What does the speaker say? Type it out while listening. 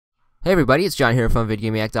Hey everybody, it's John here from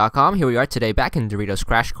VidGamiac.com. Here we are today back in Doritos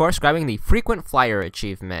Crash Course, grabbing the Frequent Flyer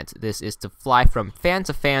achievement. This is to fly from fan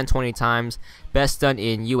to fan 20 times, best done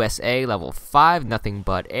in USA, level 5, nothing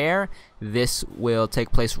but air. This will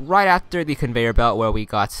take place right after the conveyor belt where we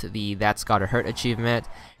got the That's Gotta Hurt achievement.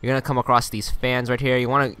 You're going to come across these fans right here. You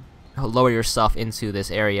want to lower yourself into this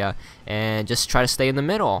area and just try to stay in the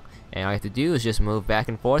middle. And all you have to do is just move back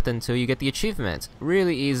and forth until you get the achievement.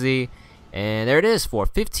 Really easy. And there it is for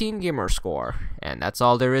 15 gamer score, and that's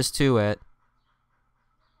all there is to it.